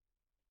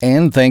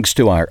And thanks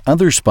to our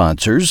other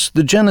sponsors,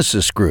 the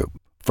Genesis Group,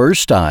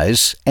 First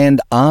Eyes,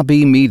 and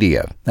Abby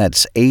Media.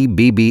 That's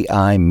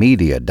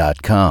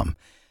ABBImedia.com.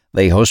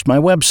 They host my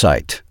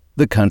website,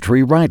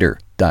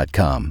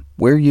 thecountrywriter.com,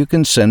 where you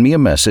can send me a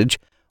message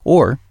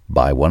or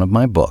buy one of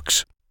my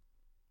books.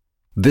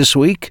 This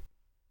week,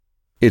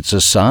 it's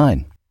a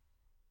sign.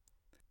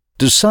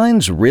 Do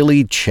signs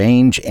really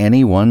change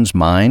anyone's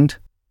mind?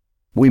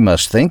 We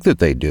must think that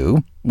they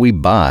do. We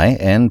buy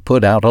and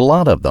put out a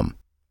lot of them.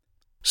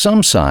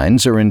 Some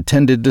signs are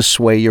intended to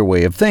sway your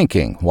way of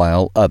thinking,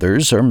 while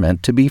others are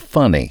meant to be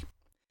funny.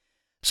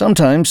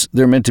 Sometimes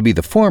they're meant to be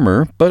the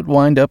former, but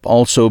wind up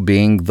also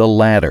being the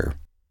latter.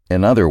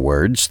 In other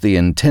words, the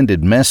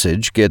intended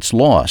message gets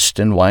lost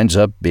and winds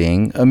up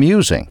being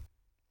amusing.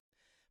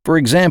 For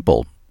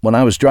example, when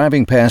I was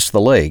driving past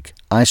the lake,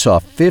 I saw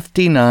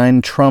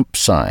 59 Trump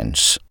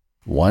signs,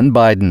 1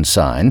 Biden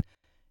sign,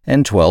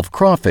 and 12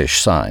 crawfish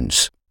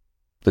signs.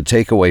 The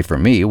takeaway for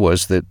me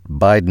was that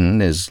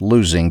Biden is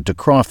losing to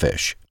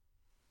crawfish.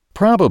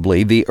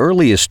 Probably the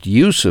earliest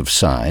use of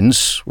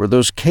signs were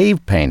those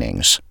cave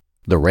paintings,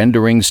 the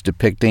renderings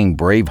depicting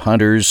brave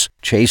hunters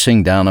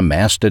chasing down a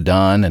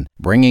mastodon and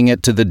bringing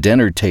it to the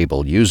dinner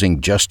table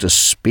using just a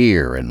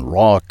spear and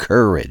raw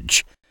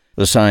courage.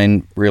 The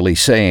sign really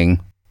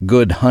saying,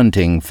 "Good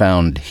hunting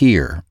found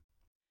here."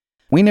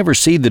 We never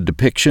see the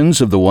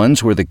depictions of the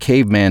ones where the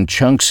caveman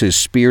chunks his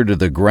spear to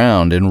the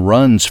ground and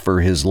runs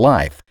for his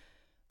life.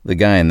 The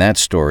guy in that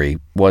story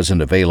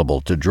wasn't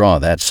available to draw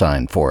that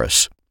sign for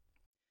us.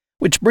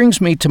 Which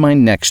brings me to my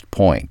next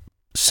point.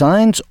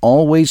 Signs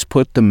always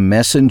put the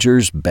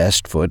messenger's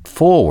best foot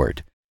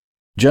forward.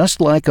 Just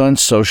like on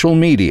social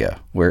media,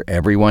 where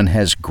everyone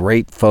has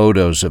great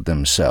photos of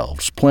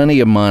themselves,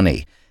 plenty of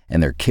money,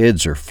 and their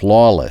kids are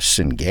flawless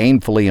and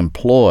gainfully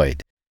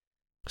employed.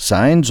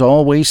 Signs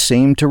always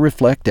seem to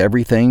reflect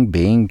everything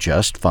being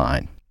just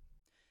fine.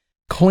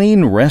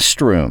 Clean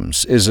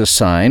restrooms is a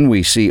sign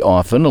we see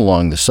often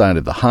along the side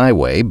of the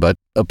highway, but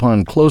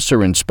upon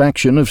closer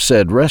inspection of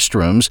said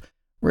restrooms,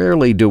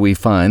 rarely do we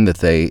find that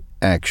they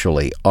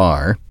actually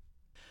are.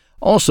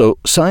 Also,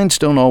 signs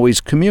don't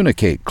always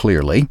communicate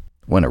clearly.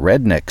 When a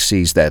redneck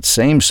sees that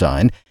same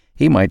sign,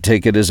 he might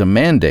take it as a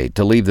mandate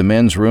to leave the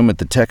men's room at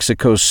the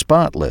Texaco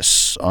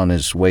spotless on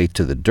his way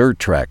to the dirt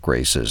track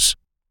races.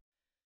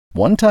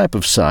 One type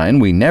of sign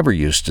we never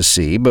used to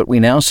see, but we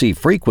now see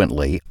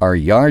frequently, are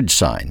yard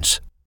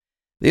signs.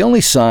 The only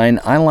sign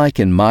I like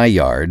in my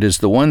yard is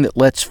the one that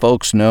lets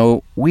folks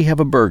know we have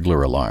a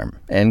burglar alarm,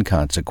 and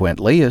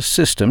consequently a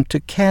system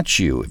to catch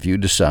you if you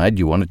decide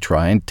you want to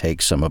try and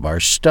take some of our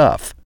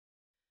stuff.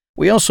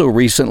 We also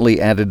recently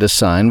added a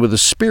sign with a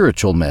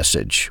spiritual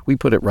message. We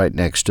put it right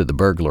next to the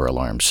burglar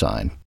alarm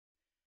sign.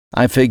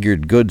 I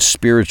figured good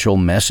spiritual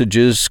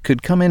messages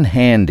could come in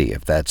handy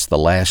if that's the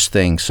last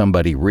thing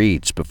somebody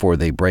reads before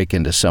they break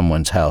into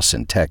someone's house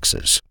in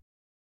Texas.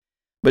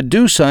 But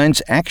do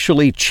signs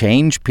actually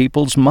change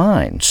people's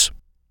minds?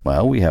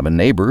 Well, we have a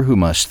neighbor who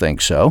must think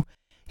so.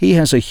 He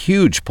has a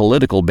huge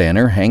political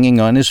banner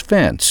hanging on his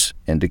fence,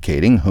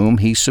 indicating whom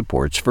he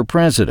supports for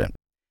president.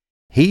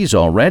 He's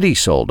already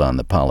sold on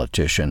the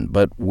politician,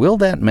 but will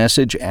that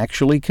message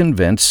actually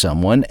convince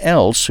someone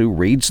else who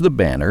reads the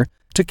banner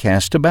to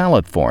cast a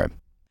ballot for him?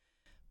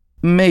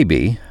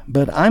 Maybe,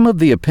 but I'm of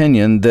the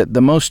opinion that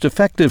the most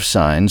effective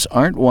signs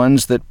aren't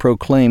ones that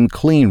proclaim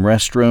clean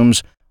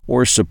restrooms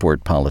or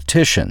support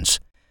politicians.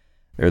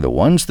 They're the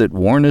ones that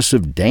warn us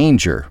of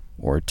danger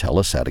or tell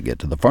us how to get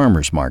to the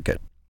farmer's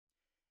market.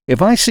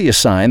 If I see a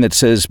sign that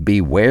says,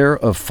 "Beware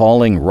of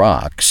falling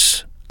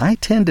rocks," I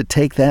tend to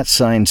take that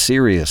sign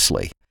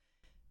seriously.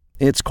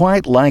 It's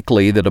quite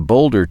likely that a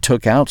boulder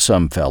took out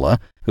some fella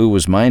who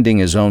was minding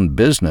his own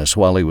business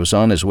while he was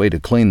on his way to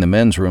clean the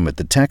men's room at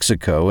the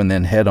Texaco and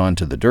then head on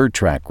to the dirt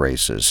track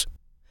races.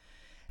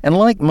 And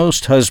like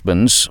most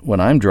husbands, when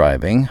I'm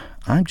driving,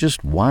 I'm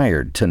just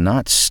wired to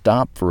not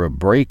stop for a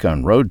break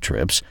on road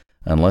trips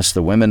unless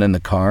the women in the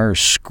car are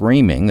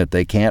screaming that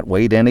they can't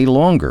wait any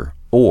longer,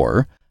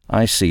 or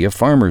I see a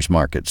farmer's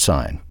market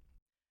sign.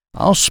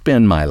 I'll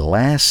spend my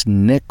last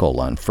nickel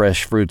on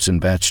fresh fruits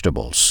and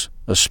vegetables,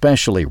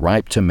 especially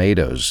ripe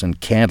tomatoes and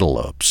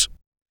cantaloupes.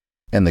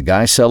 And the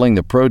guy selling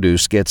the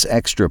produce gets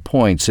extra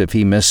points if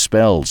he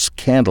misspells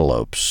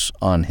cantaloupes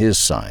on his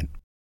sign.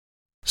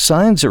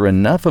 Signs are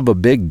enough of a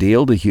big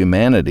deal to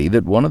humanity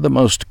that one of the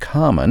most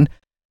common,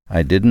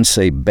 I didn't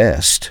say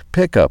best,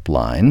 pickup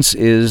lines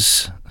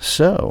is,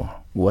 "So,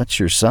 what's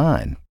your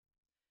sign?"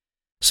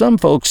 Some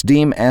folks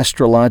deem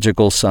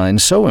astrological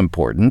signs so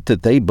important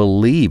that they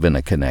believe in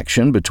a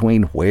connection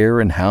between where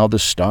and how the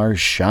stars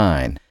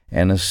shine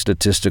and a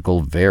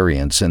statistical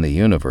variance in the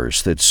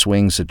universe that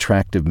swings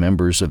attractive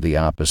members of the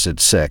opposite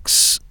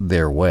sex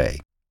their way.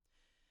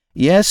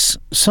 Yes,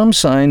 some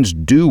signs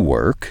do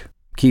work.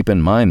 Keep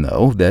in mind,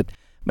 though, that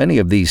many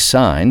of these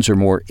signs are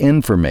more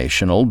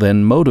informational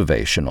than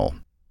motivational.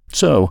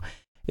 So,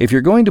 if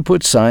you're going to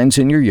put signs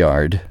in your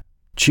yard,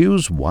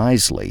 choose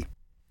wisely.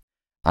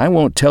 I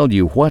won't tell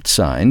you what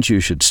signs you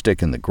should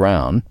stick in the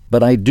ground,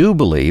 but I do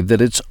believe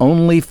that it's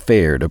only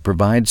fair to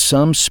provide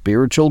some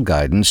spiritual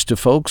guidance to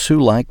folks who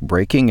like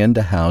breaking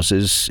into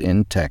houses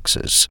in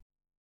Texas.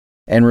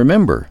 And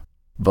remember,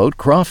 vote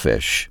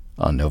crawfish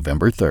on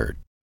November 3rd.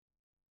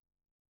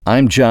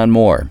 I'm John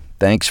Moore.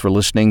 Thanks for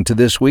listening to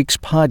this week's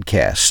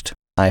podcast.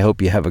 I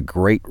hope you have a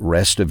great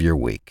rest of your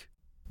week.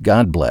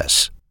 God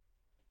bless.